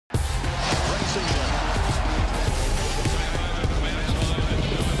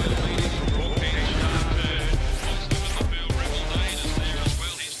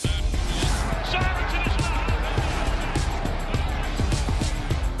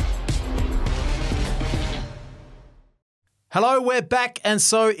Hello, we're back, and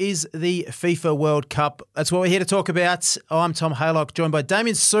so is the FIFA World Cup. That's what we're here to talk about. I'm Tom Haylock, joined by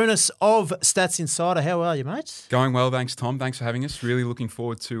Damien Souness of Stats Insider. How are you, mate? Going well, thanks, Tom. Thanks for having us. Really looking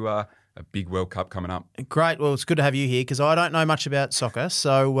forward to a big World Cup coming up. Great. Well, it's good to have you here because I don't know much about soccer,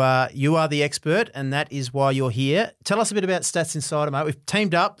 so you are the expert, and that is why you're here. Tell us a bit about Stats Insider, mate. We've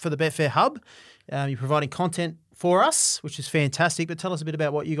teamed up for the Betfair Hub. You're providing content for us, which is fantastic, but tell us a bit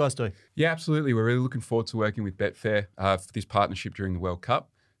about what you guys do. Yeah, absolutely. We're really looking forward to working with Betfair for this partnership during the World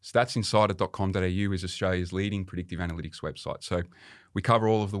Cup. Statsinsider.com.au is Australia's leading predictive analytics website. So we cover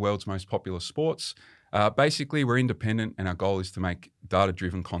all of the world's most popular sports. Basically, we're independent, and our goal is to make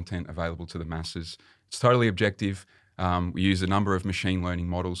data-driven content available to the masses. It's totally objective. We use a number of machine learning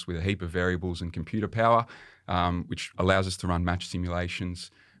models with a heap of variables and computer power, which allows us to run match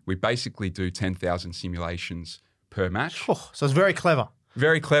simulations. We basically do 10,000 simulations per match. Oh, so it's very clever.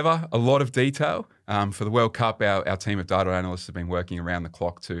 Very clever, a lot of detail. For the World Cup, our team of data analysts have been working around the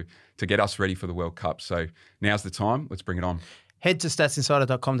clock to get us ready for the World Cup. So now's the time. Let's bring it on. Head to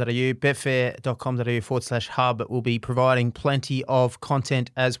statsinsider.com.au, betfair.com.au/hub. We'll be providing plenty of content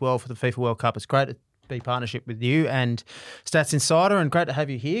as well for the FIFA World Cup. It's great to be partnership with you and Stats Insider, and great to have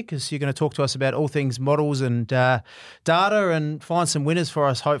you here because you're going to talk to us about all things models and data and find some winners for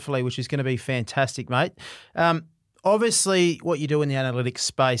us, hopefully, which is going to be fantastic, mate. Obviously, what you do in the analytics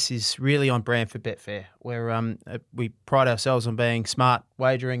space is really on brand for Betfair, where we pride ourselves on being smart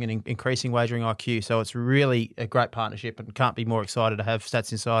wagering and increasing wagering IQ. So it's really a great partnership, and can't be more excited to have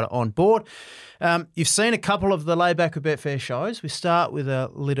Stats Insider on board. You've seen a couple of the Layback with Betfair shows. We start with a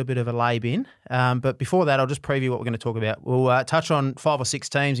little bit of a lay-bin. But before that, I'll just preview what we're going to talk about. We'll touch on 5 or 6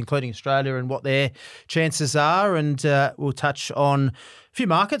 teams, including Australia, and what their chances are. And we'll touch on a few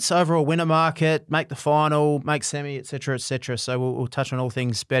markets, overall winner market, make the final, make semi, et cetera, et cetera. So we'll touch on all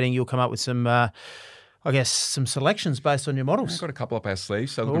things betting. You'll come up with some, some selections based on your models. I've got a couple up our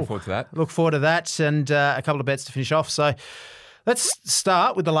sleeves, so looking forward to that. Look forward to that, and a couple of bets to finish off. So let's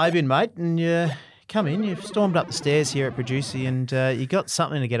start with the lay-bin, mate. And you come in, you've stormed up the stairs here at Producy, and you got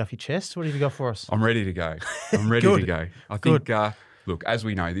something to get off your chest. What have you got for us? I'm ready to go. I'm ready to go. I think, look, as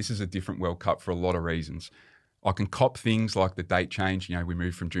we know, this is a different World Cup for a lot of reasons. I can cop things like the date change. You know, we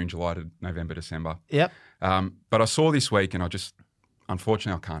moved from June, July to November, December. Yep. But I saw this week, and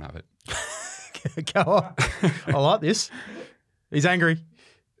unfortunately, I can't have it. Go on. I like this. He's angry.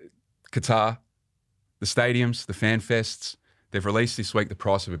 Qatar, the stadiums, the fan fests, they've released this week the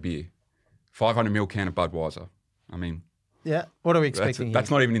price of a beer. 500 ml can of Budweiser. I mean... Yeah. What are we expecting here?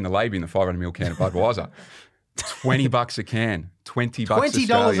 That's not even in the lay-bin, the 500 ml can of Budweiser. $20 a can. $20 Australian.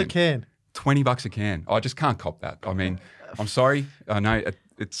 $20 a can. $20 a can. I just can't cop that. I mean, I'm sorry. I know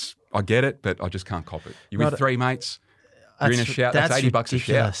I get it, but I just can't cop it. You're with 3 mates. You're in a shout. That's $80 a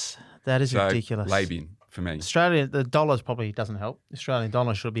shout. That is ridiculous. Lay-bin for me. Australia, the dollars probably doesn't help. The Australian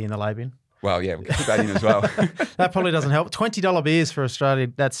dollar should be in the lay-bin. Well, yeah, we can put that in as well. That probably doesn't help. $20 beers for Australia,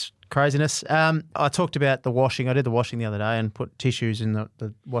 that's craziness. I talked about the washing. I did the washing the other day and put tissues in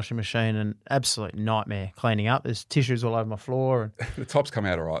the washing machine, and absolute nightmare cleaning up. There's tissues all over my floor. And the top's come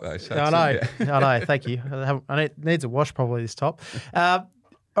out all right, though. So I know. Thank you. It needs a wash probably, this top.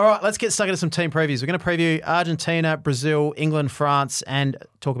 All right, let's get stuck into some team previews. We're going to preview Argentina, Brazil, England, France, and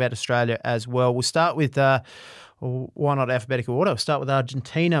talk about Australia as well. We'll start with, why not alphabetical order? We'll start with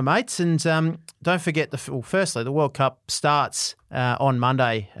Argentina, mates. And don't forget, firstly, the World Cup starts on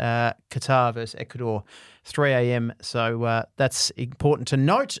Monday, Qatar versus Ecuador, 3 a.m. So that's important to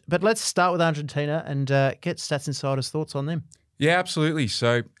note. But let's start with Argentina and get Stats Insider's thoughts on them. Yeah, absolutely.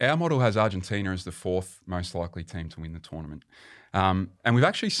 So our model has Argentina as the 4th most likely team to win the tournament. And we've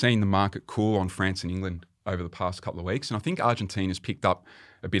actually seen the market cool on France and England over the past couple of weeks. And I think Argentina's picked up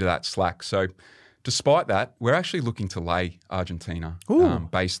a bit of that slack. So despite that, we're actually looking to lay Argentina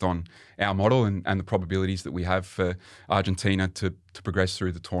based on our model and the probabilities that we have for Argentina to progress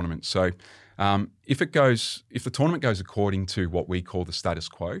through the tournament. So if the tournament goes according to what we call the status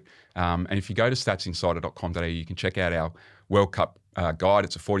quo, and if you go to statsinsider.com.au, you can check out our World Cup guide.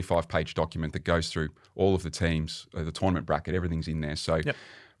 It's a 45-page document that goes through all of the teams, the tournament bracket, everything's in there. So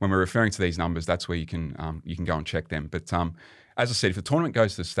when we're referring to these numbers, that's where you can go and check them. But as I said, if the tournament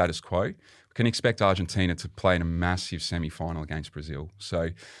goes to the status quo, we can expect Argentina to play in a massive semi-final against Brazil.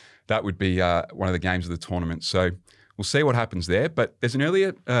 So that would be one of the games of the tournament. So we'll see what happens there. But there's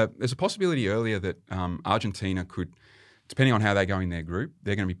a possibility earlier that Argentina could, depending on how they go in their group,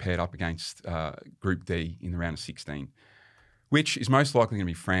 they're going to be paired up against Group D in the round of 16, which is most likely going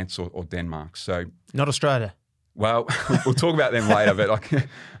to be France or Denmark. So not Australia. Well, we'll talk about them later, but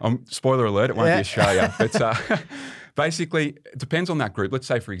spoiler alert, it won't be Australia. But basically, it depends on that group. Let's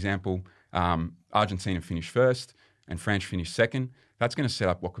say, for example, Argentina finish first and France finished second, that's going to set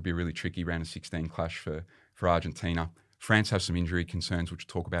up what could be a really tricky round of 16 clash for Argentina. France have some injury concerns, which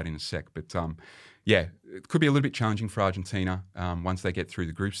we'll talk about in a sec. But yeah, it could be a little bit challenging for Argentina once they get through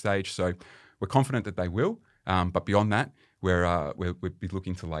the group stage. So we're confident that they will. But beyond that, we'd be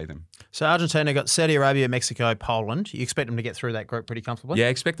looking to lay them. So Argentina got Saudi Arabia, Mexico, Poland. You expect them to get through that group pretty comfortably? Yeah,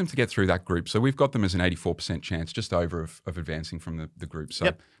 expect them to get through that group. So we've got them as an 84% chance, just over of advancing from the group.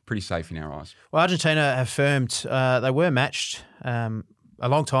 So pretty safe in our eyes. Well, Argentina have firmed. They were matched a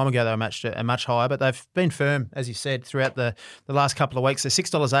long time ago. They were matched a much higher, but they've been firm, as you said, throughout the last couple of weeks. They're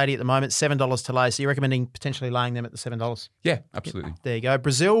 $6.80 at the moment, $7 to lay. So you're recommending potentially laying them at the $7? Yeah, absolutely. There you go.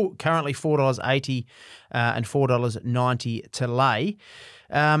 Brazil currently $4.80 and $4.90 to lay.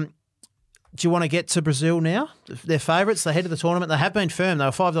 Do you want to get to Brazil now? They're favourites. They're head of the tournament. They have been firm. They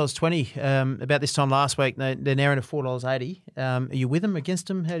were $5.20 about this time last week. They're now into $4.80. Are you with them, against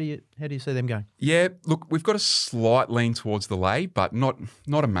them? How do you see them going? Yeah, look, we've got a slight lean towards the lay, but not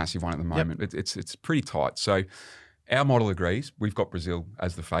a massive one at the moment. Yep. It's pretty tight. So our model agrees. We've got Brazil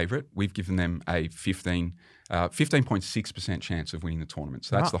as the favourite. We've given them a 15.6% chance of winning the tournament.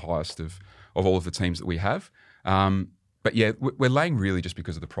 So that's the highest of all of the teams that we have. But yeah, we're laying really just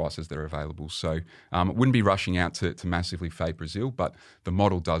because of the prices that are available. So it wouldn't be rushing out to massively fade Brazil, but the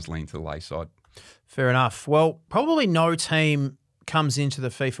model does lean to the lay side. Fair enough. Well, probably no team comes into the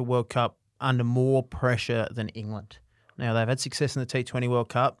FIFA World Cup under more pressure than England. Now, they've had success in the T20 World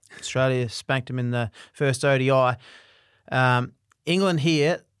Cup. Australia spanked them in the first ODI. England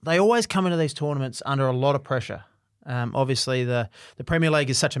here, they always come into these tournaments under a lot of pressure. Obviously, the Premier League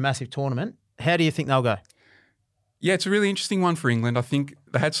is such a massive tournament. How do you think they'll go? Yeah, it's a really interesting one for England. I think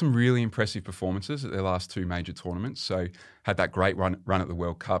they had some really impressive performances at their last two major tournaments. So had that great run at the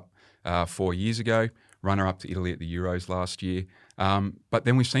World Cup 4 years ago, runner-up to Italy at the Euros last year. But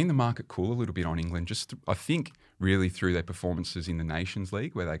then we've seen the market cool a little bit on England, just I think really through their performances in the Nations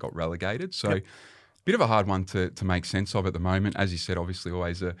League where they got relegated. So bit of a hard one to make sense of at the moment. As you said, obviously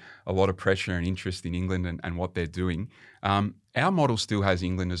always a lot of pressure and interest in England and what they're doing. Our model still has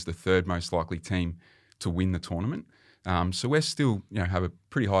England as the third most likely team to win the tournament. So we're still, have a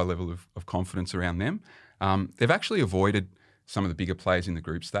pretty high level of confidence around them. They've actually avoided some of the bigger players in the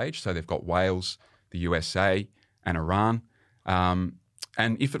group stage. So they've got Wales, the USA, and Iran.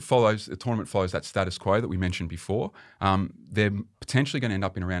 And if the tournament follows that status quo that we mentioned before, they're potentially going to end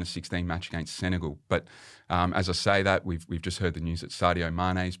up in a round of 16 match against Senegal. But as I say that, we've just heard the news that Sadio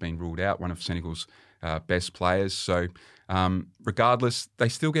Mane has been ruled out, one of Senegal's best players. So regardless, they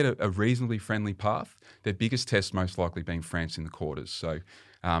still get a reasonably friendly path. Their biggest test most likely being France in the quarters. So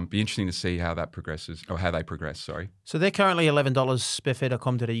be interesting to see how that progresses, or how they progress, sorry. So they're currently $11,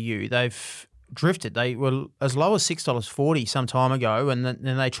 betfair.com.au. They've drifted. They were as low as $6.40 some time ago, and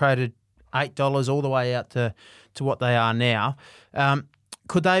then they traded $8 all the way out to what they are now.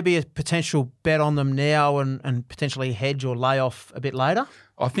 Could they be a potential bet on them now and potentially hedge or lay off a bit later?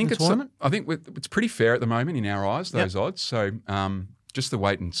 I think it's pretty fair at the moment in our eyes, those odds. So just to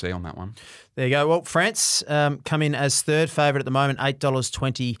wait and see on that one. There you go. Well, France come in as third favourite at the moment,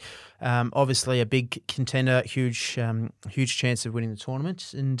 $8.20. Obviously a big contender, huge chance of winning the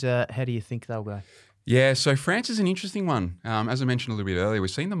tournament. And how do you think they'll go? Yeah, so France is an interesting one. As I mentioned a little bit earlier, we've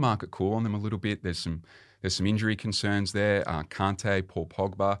seen the market cool on them a little bit. There's some injury concerns there. Kante, Paul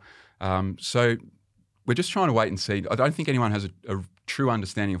Pogba. So we're just trying to wait and see. I don't think anyone has a true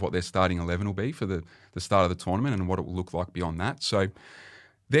understanding of what their starting 11 will be for the start of the tournament and what it will look like beyond that. So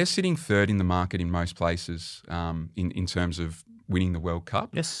they're sitting third in the market in most places in terms of winning the World Cup.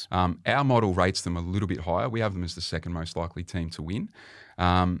 Yes. Our model rates them a little bit higher. We have them as the second most likely team to win.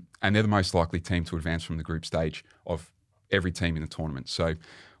 And they're the most likely team to advance from the group stage of every team in the tournament. So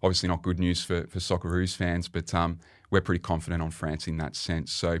obviously not good news for Socceroos fans, but we're pretty confident on France in that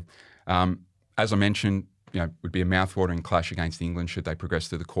sense. So as I mentioned, would be a mouthwatering clash against England should they progress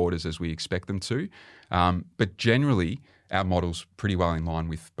to the quarters as we expect them to. But generally, our model's pretty well in line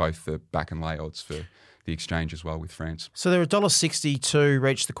with both the back and lay odds for the exchange as well with France. So they're $1.60 to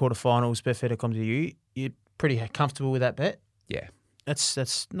reach the quarterfinals. Betfair.com.au. You're pretty comfortable with that bet? Yeah.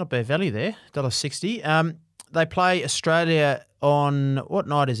 That's not bad value there, $1.60. They play Australia on, what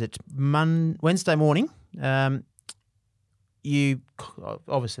night is it? Wednesday morning. Obviously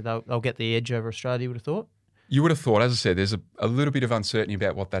they'll get the edge over Australia, you would have thought. You would have thought. As I said, there's a little bit of uncertainty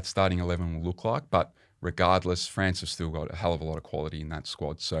about what that starting 11 will look like, but regardless, France have still got a hell of a lot of quality in that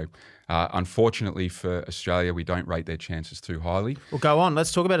squad. So unfortunately for Australia, we don't rate their chances too highly. Well, go on.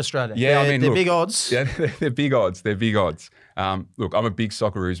 Let's talk about Australia. Yeah, they're big odds. Yeah, they're big odds. They're big odds. Look, I'm a big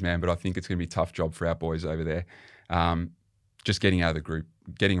Socceroos man, but I think it's going to be a tough job for our boys over there. Just getting out of the group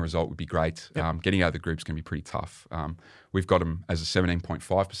getting a result would be great. Getting out of the groups can be pretty tough. We've got them as a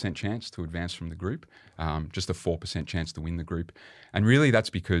 17.5% chance to advance from the group, just a 4% chance to win the group. And really that's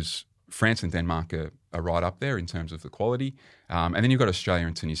because France and Denmark are right up there in terms of the quality. And then you've got Australia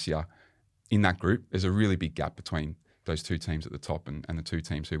and Tunisia in that group. There's a really big gap between those two teams at the top and the two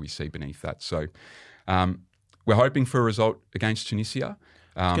teams who we see beneath that. So we're hoping for a result against Tunisia.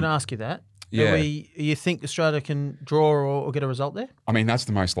 I was going to ask you that. Yeah. You think Australia can draw or get a result there? I mean, that's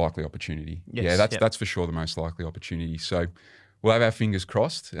the most likely opportunity. Yes, Yeah, that's for sure the most likely opportunity. So we'll have our fingers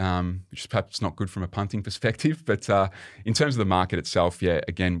crossed, which is perhaps not good from a punting perspective. But in terms of the market itself, yeah,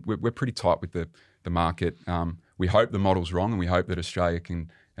 again, we're pretty tight with the market. We hope the model's wrong and we hope that Australia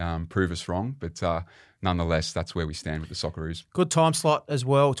can prove us wrong. But nonetheless, that's where we stand with the Socceroos. Good time slot as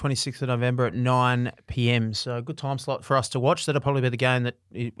well, 26th of November at 9 p.m. So a good time slot for us to watch. That'll probably be the game that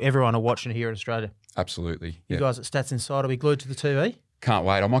everyone will watch here in Australia. Absolutely. You guys at Stats Inside will be glued to the TV? Can't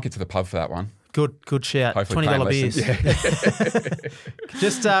wait. I might get to the pub for that one. Good shout. Hopefully $20 beers. Yeah.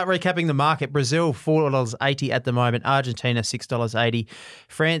 Just recapping the market. Brazil, $4.80 at the moment. Argentina, $6.80.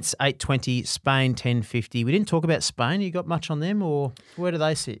 France, $8.20. Spain, $10.50. We didn't talk about Spain. You got much on them or where do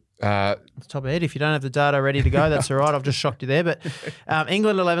they sit? Off the top of your head. If you don't have the data ready to go, that's all right. I've just shocked you there. But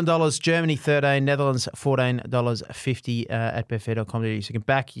England, $11. Germany, $13. Netherlands, $14.50 at betfair.com. So you can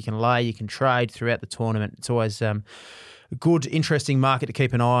back, you can lay, you can trade throughout the tournament. It's always good, interesting market to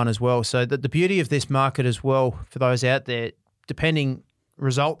keep an eye on as well. So the beauty of this market as well, for those out there, depending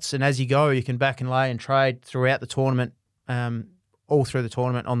results and as you go, you can back and lay and trade throughout the tournament, all through the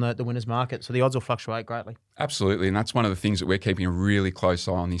tournament on the winners market. So the odds will fluctuate greatly. Absolutely, and that's one of the things that we're keeping a really close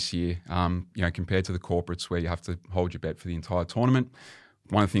eye on this year. Compared to the corporates where you have to hold your bet for the entire tournament.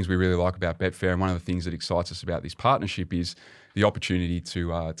 One of the things we really like about Betfair and one of the things that excites us about this partnership is the opportunity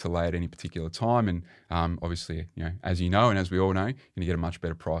to lay at any particular time. And obviously, as you know, and as we all know, you're going to get a much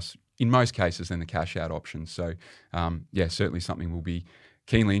better price in most cases than the cash out option. So, certainly something we'll be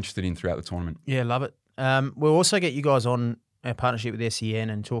keenly interested in throughout the tournament. Yeah, love it. We'll also get you guys on our partnership with SEN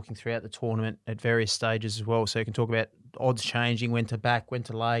and talking throughout the tournament at various stages as well. So you can talk about odds changing, when to back, when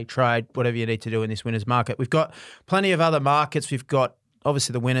to lay, trade, whatever you need to do in this winners market. We've got plenty of other markets. We've got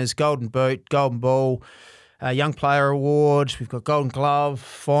obviously the winners, Golden Boot, Golden Ball, Young Player Award. We've got Golden Glove,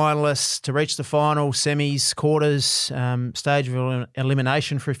 finalists to reach the final, semis, quarters, stage of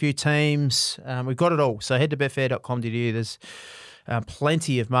elimination for a few teams. We've got it all. So head to betfair.com.au. There's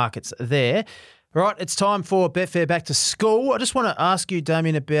plenty of markets there. All right, it's time for Betfair Back to School. I just want to ask you,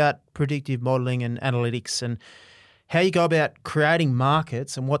 Damien, about predictive modelling and analytics and how you go about creating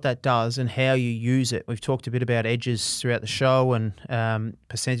markets and what that does and how you use it. We've talked a bit about edges throughout the show and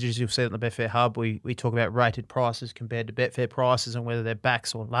percentages. You'll see it on the Betfair Hub. We talk about rated prices compared to Betfair prices and whether they're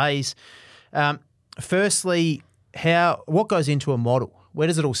backs or lays. Firstly, what goes into a model? Where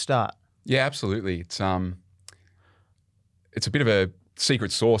does it all start? Yeah, absolutely. It's a bit of a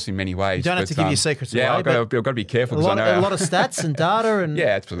secret sauce in many ways. You don't have to give your secrets away. Yeah, I've got to be careful because I know a lot of stats and data and yeah,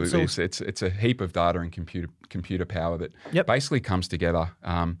 absolutely. It's a heap of data and computer power that basically comes together.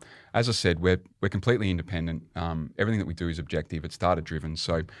 As I said, we're completely independent. Everything that we do is objective. It's data driven.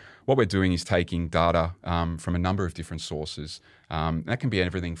 So what we're doing is taking data from a number of different sources. That can be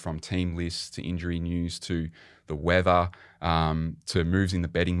everything from team lists to injury news to the weather to moves in the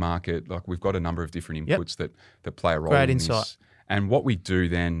betting market. Like we've got a number of different inputs that play a role. Great in insight. This. And what we do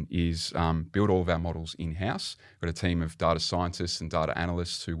then is build all of our models in-house. We've got a team of data scientists and data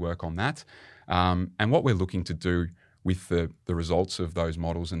analysts who work on that. And what we're looking to do with the results of those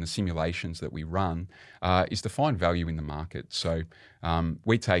models and the simulations that we run is to find value in the market. So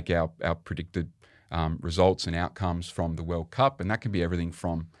we take our predicted results and outcomes from the World Cup, and that can be everything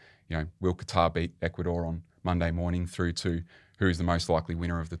from, will Qatar beat Ecuador on Monday morning through to who is the most likely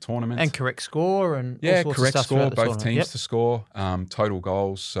winner of the tournament. And correct score and all sorts correct of stuff score, both tournament. teams to score, total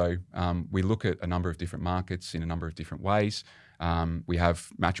goals. So we look at a number of different markets in a number of different ways. We have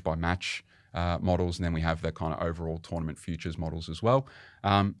match-by-match models, and then we have the kind of overall tournament futures models as well.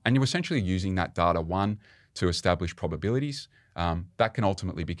 And you're essentially using that data, one, to establish probabilities. That can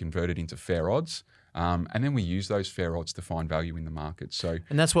ultimately be converted into fair odds. And then we use those fair odds to find value in the market.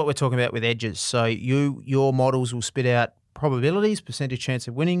 And that's what we're talking about with edges. So your models will spit out probabilities, percentage chance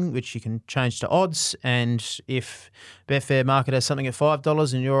of winning, which you can change to odds. And if Betfair market has something at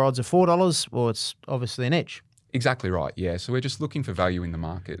 $5 and your odds are $4, well, it's obviously an edge. Exactly right. Yeah. So we're just looking for value in the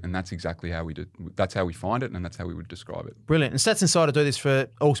market, and that's exactly how we do. That's how we find it, and that's how we would describe it. Brilliant. And Stats Insider do this for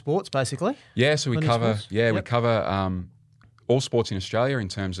all sports, basically. Yeah. So we cover. We cover all sports in Australia in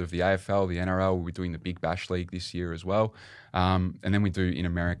terms of the AFL, the NRL. We're doing the Big Bash League this year as well, and then we do in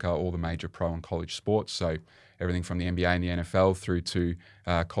America all the major pro and college sports. So everything from the NBA and the NFL through to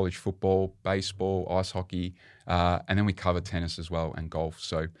college football, baseball, ice hockey, and then we cover tennis as well and golf.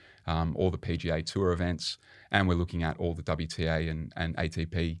 So all the PGA Tour events, and we're looking at all the WTA and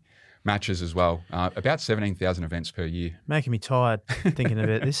ATP matches as well. About 17,000 events per year. Making me tired thinking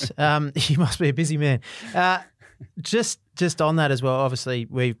about this. You must be a busy man. Just on that as well, obviously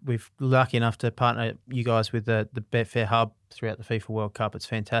we've lucky enough to partner you guys with the Betfair hub throughout the FIFA World Cup. It's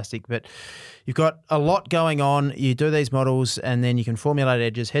fantastic, but you've got a lot going on. You do these models and then you can formulate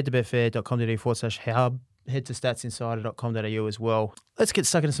edges. Head to betfair.com.au/hub. Head to statsinsider.com.au as well. Let's get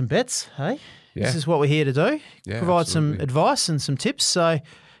stuck into some bets, hey? Yeah. This is what we're here to do. Yeah, provide absolutely. some advice and some tips. So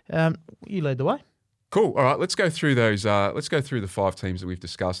you lead the way. Cool. All right, let's go through those. Let's go through the 5 teams that we've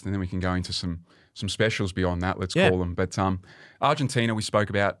discussed, and then we can go into some specials beyond that. Let's call them. But Argentina, we spoke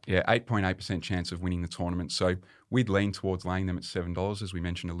about. 8.8% chance of winning the tournament. So we'd lean towards laying them at $7, as we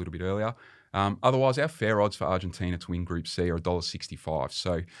mentioned a little bit earlier. Otherwise, our fair odds for Argentina to win Group C are $1.65.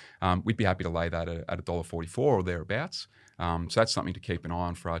 So we'd be happy to lay that at $1.44 or thereabouts. So that's something to keep an eye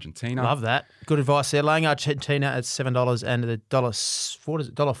on for Argentina. Love that. Good advice there. Laying Argentina at $7 and the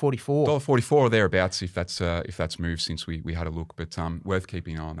 $1.44. $1.44 or thereabouts if that's moved since we had a look. But worth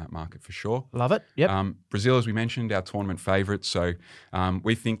keeping an eye on that market for sure. Love it. Yep. Brazil, as we mentioned, our tournament favourite. So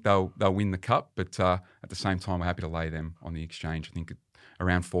we think they'll win the cup, but at the same time, we're happy to lay them on the exchange. I think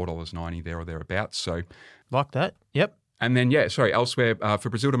around $4.90 there or thereabouts. So like that. Yep. And then elsewhere for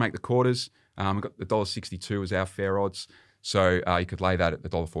Brazil to make the quarters, we've got the $1.62 as our fair odds. So you could lay that at the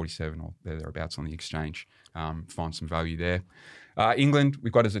 $1.47 or thereabouts on the exchange. Find some value there. England,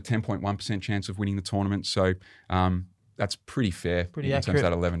 we've got as a 10.1% chance of winning the tournament. So that's pretty fair Pretty in accurate.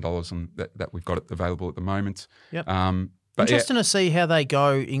 terms of that $11 on that we've got it available at the moment. Yep. But Interesting to see how they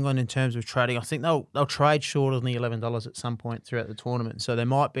go, England, in terms of trading. I think they'll trade short on the $11 at some point throughout the tournament. So there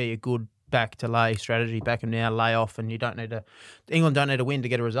might be a good back to lay strategy, back them now, lay off, and England don't need to win to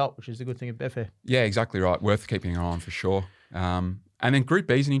get a result, which is the good thing of Betfair. Yeah, exactly right. Worth keeping an eye on for sure. And then Group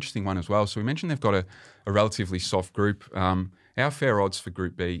B is an interesting one as well. So we mentioned they've got a relatively soft group. Our fair odds for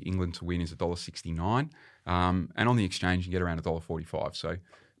Group B, England to win, is $1.69. And on the exchange, you get around $1.45. So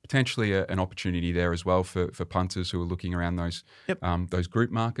potentially an opportunity there as well for punters who are looking around those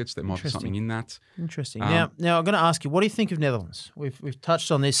group markets. There might be something in that. Interesting. Now I'm going to ask you, what do you think of Netherlands? We've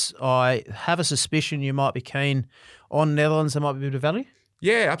touched on this. I have a suspicion you might be keen on Netherlands. There might be a bit of value.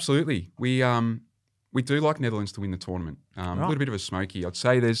 Yeah, absolutely. We do like Netherlands to win the tournament. A little bit of a smoky. I'd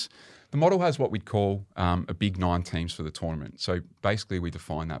say the model has what we'd call a big 9 teams for the tournament. So basically we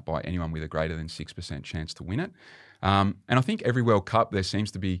define that by anyone with a greater than 6% chance to win it. And I think every World Cup there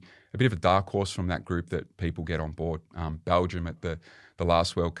seems to be a bit of a dark horse from that group that people get on board. Belgium at the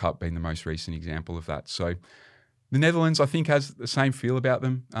last World Cup being the most recent example of that. So the Netherlands, I think, has the same feel about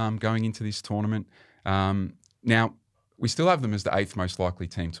them going into this tournament. Now, we still have them as the 8th most likely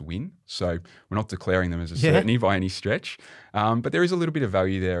team to win. So we're not declaring them as a certainty by any stretch. But there is a little bit of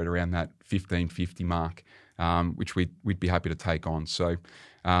value there at around that 15.50 mark, which we'd be happy to take on. So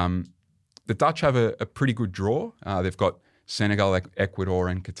the Dutch have a pretty good draw. They've got Senegal, Ecuador,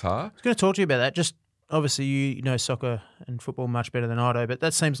 and Qatar. I was going to talk to you about that. Just obviously you know soccer and football much better than I do, but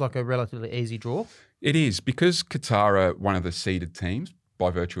that seems like a relatively easy draw. It is, because Qatar are one of the seeded teams by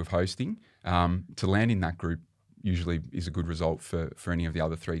virtue of hosting. To land in that group usually is a good result for any of the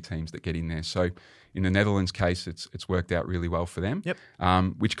other 3 teams that get in there. So in the Netherlands case, it's worked out really well for them,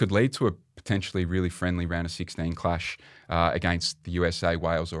 which could lead to a potentially really friendly round of 16 clash against the USA,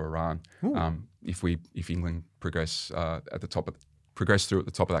 Wales, or Iran. If England progress through at the top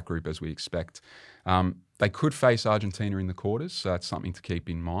of that group as we expect. They could face Argentina in the quarters, so that's something to keep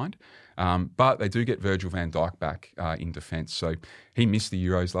in mind. But they do get Virgil van Dijk back in defence. So he missed the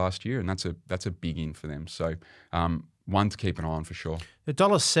Euros last year, and that's a big in for them. So one to keep an eye on for sure. The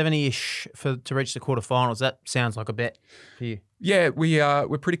 $1.70-ish to reach the quarterfinals. That sounds like a bet for you. Yeah,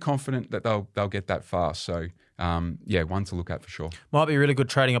 we're pretty confident that they'll get that far. So one to look at for sure. Might be a really good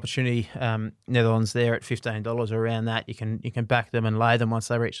trading opportunity. Netherlands there at $15 or around that. You can back them and lay them once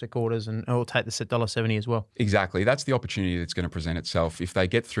they reach the quarters, and it'll take this at $1.70 as well. Exactly, that's the opportunity that's going to present itself. If they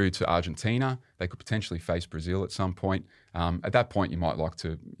get through to Argentina, they could potentially face Brazil at some point. At that point, you might like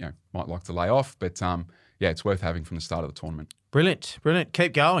to lay off, but it's worth having from the start of the tournament. Brilliant.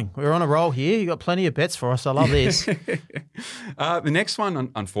 Keep going. We're on a roll here. You've got plenty of bets for us. I love this. The next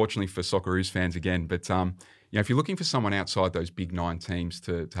one, unfortunately for Socceroos fans again, but if you're looking for someone outside those big 9 teams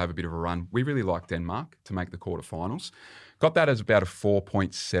to have a bit of a run, we really like Denmark to make the quarterfinals. Got that as about a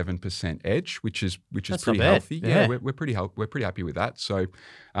 4.7% edge, which is pretty healthy. Yeah, we're pretty happy with that. So,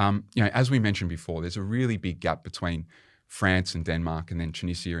 as we mentioned before, there's a really big gap between France and Denmark, and then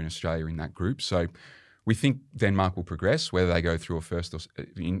Tunisia and Australia in that group. So we think Denmark will progress. Whether they go through a first or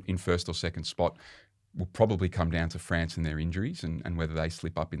in first or second spot will probably come down to France and their injuries and whether they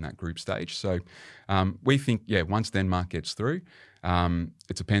slip up in that group stage. So we think, once Denmark gets through,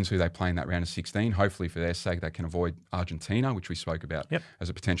 it depends who they play in that round of 16. Hopefully, for their sake, they can avoid Argentina, which we spoke about as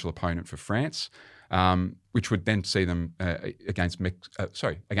a potential opponent for France, which would then see them against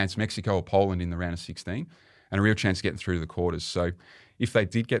Mexico or Poland in the round of 16, and a real chance of getting through to the quarters. So if they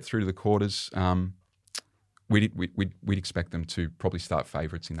did get through to the quarters, we'd expect them to probably start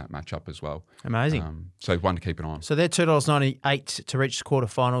favourites in that matchup as well. Amazing. So one to keep an eye on. So they're $2.98 to reach the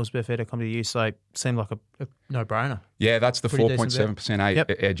quarterfinals. Betfair.com.au, so seemed like a no-brainer. Yeah, that's the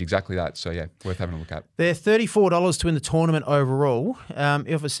 4.7% edge, exactly that. So worth having a look at. They're $34 to win the tournament overall.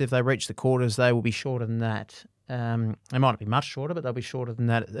 Obviously, if they reach the quarters, they will be shorter than that. They might not be much shorter, but they'll be shorter than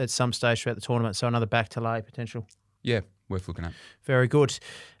that at some stage throughout the tournament. So another back to lay potential. Yeah, worth looking at. Very good.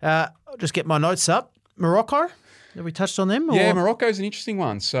 I'll just get my notes up. Morocco, have we touched on them? Or? Yeah, Morocco's an interesting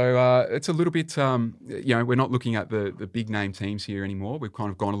one. So it's a little bit, we're not looking at the big name teams here anymore. We've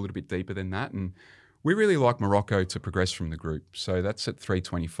kind of gone a little bit deeper than that. And we really like Morocco to progress from the group. So that's at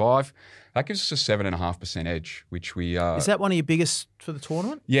 325. That gives us a 7.5% edge, which we... Is that one of your biggest for the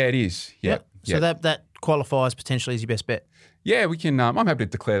tournament? Yeah, it is. Yeah. So that qualifies potentially as your best bet. Yeah, we can. I'm happy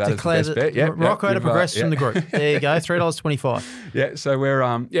to declare that as the best bet. Yeah, Morocco to progress from the group. There you go, $3.25. Yeah, so we're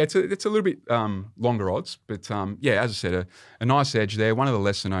it's a little bit longer odds, but as I said, a nice edge there. One of the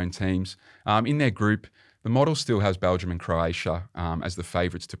lesser known teams in their group. The model still has Belgium and Croatia as the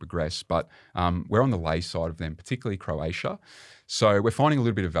favourites to progress, but we're on the lay side of them, particularly Croatia. So we're finding a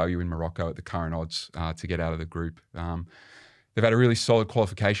little bit of value in Morocco at the current odds to get out of the group. They've had a really solid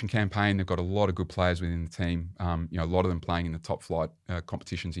qualification campaign. They've got a lot of good players within the team. A lot of them playing in the top flight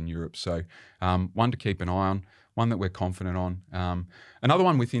competitions in Europe. So one to keep an eye on, one that we're confident on. Another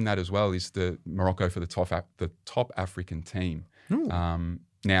one within that as well is the Morocco for the top African team.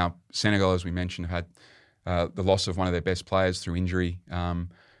 Now, Senegal, as we mentioned, have had the loss of one of their best players through injury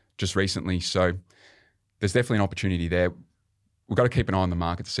just recently. So there's definitely an opportunity there. We've got to keep an eye on the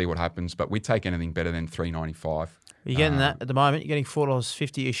market to see what happens, but we take anything better than $3.95. You're getting that at the moment. You're getting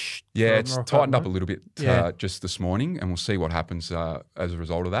 $4.50-ish. Yeah, it's tightened up a little bit just this morning, and we'll see what happens as a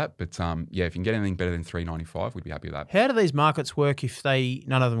result of that. But if you can get anything better than $3.95, we'd be happy with that. How do these markets work if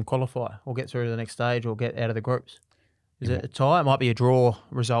none of them qualify or get through to the next stage or get out of the groups? Is it a tie? It might be a draw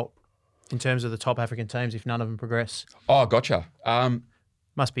result in terms of the top African teams if none of them progress. Oh, gotcha.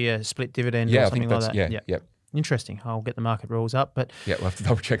 Must be a split dividend or something like that. Yeah. Interesting. I'll get the market rules up, but we'll have to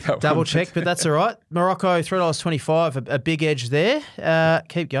double check that. Double check, but that's all right. Morocco $3.25, a big edge there.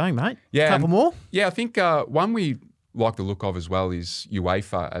 Keep going, mate. Yeah, couple more. Yeah, I think one we like the look of as well is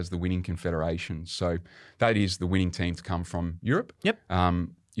UEFA as the winning confederation. So that is the winning team to come from Europe. Yep.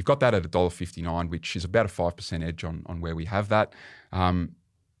 You've got that at $1.59, which is about a 5% edge on where we have that.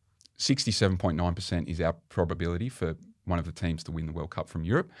 67.9% is our probability for one of the teams to win the World Cup from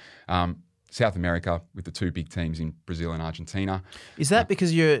Europe. South America with the two big teams in Brazil and Argentina. Is that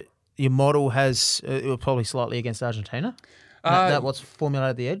because your model has probably slightly against Argentina? That what's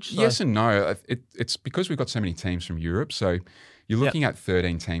formulated the edge? So. Yes and no. It's because we've got so many teams from Europe. So you're looking at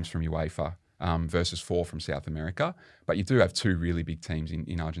 13 teams from UEFA versus 4 from South America. But you do have 2 really big teams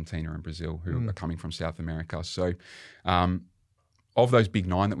in Argentina and Brazil who are coming from South America. So of those big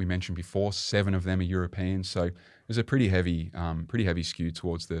 9 that we mentioned before, 7 of them are European. So there's a pretty heavy skew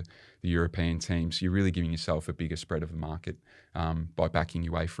towards the European teams. You're really giving yourself a bigger spread of the market by backing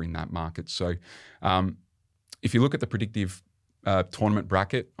UEFA in that market. So if you look at the predictive tournament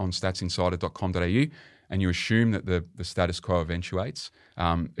bracket on statsinsider.com.au and you assume that the status quo eventuates,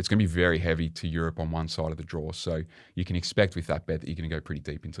 it's going to be very heavy to Europe on one side of the draw. So you can expect with that bet that you're going to go pretty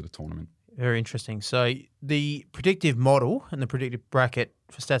deep into the tournament. Very interesting. So the predictive model and the predictive bracket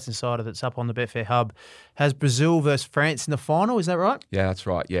for Stats Insider that's up on the Betfair Hub has Brazil versus France in the final. Is that right? Yeah, that's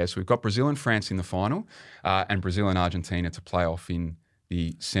right. Yeah, so we've got Brazil and France in the final and Brazil and Argentina to play off in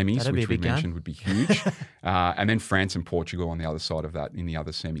the semis, which we mentioned would be huge. And then France and Portugal on the other side of that in the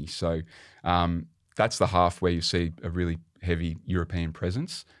other semi. So that's the half where you see a really heavy European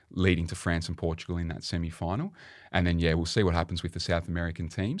presence leading to France and Portugal in that semi-final. And then, we'll see what happens with the South American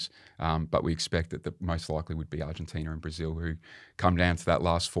teams. But we expect that the most likely would be Argentina and Brazil who come down to that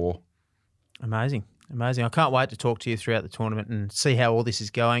last 4. Amazing. I can't wait to talk to you throughout the tournament and see how all this is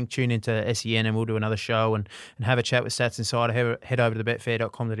going. Tune into SEN and we'll do another show and have a chat with Stats Insider. Head over to the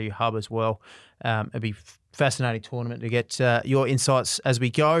betfair.com.au hub as well. It'll be a fascinating tournament to get your insights as we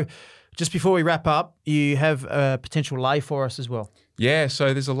go. Just before we wrap up, you have a potential lay for us as well. Yeah,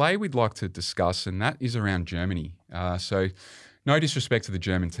 so there's a lay we'd like to discuss, and that is around Germany. So No disrespect to the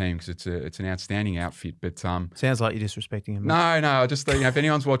German team because it's an outstanding outfit, but sounds like you're disrespecting him. No. I just think if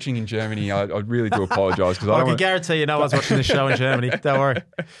anyone's watching in Germany, I really do apologise because I can guarantee you no one's watching this show in Germany. Don't worry.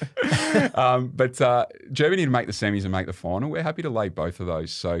 But Germany to make the semis and make the final, we're happy to lay both of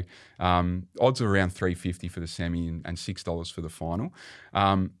those. So odds are around $3.50 for the semi and $6 for the final.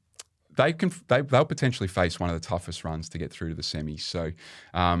 They'll potentially face one of the toughest runs to get through to the semis. So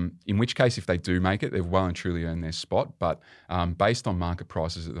in which case, if they do make it, they've well and truly earned their spot. But based on market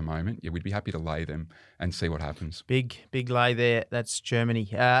prices at the moment, we'd be happy to lay them and see what happens. Big lay there. That's Germany.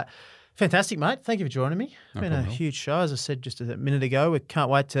 Fantastic, mate. Thank you for joining me. It's been a huge show, as I said just a minute ago. We can't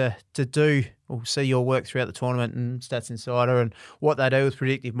wait to do or see your work throughout the tournament and Stats Insider and what they do with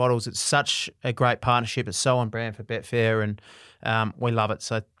predictive models. It's such a great partnership. It's so on brand for Betfair, and we love it.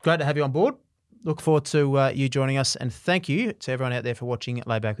 So great to have you on board. Look forward to you joining us, and thank you to everyone out there for watching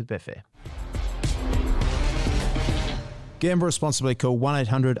Layback with Betfair. Gamble responsibly. Call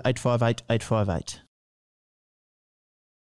 1-800-858-858.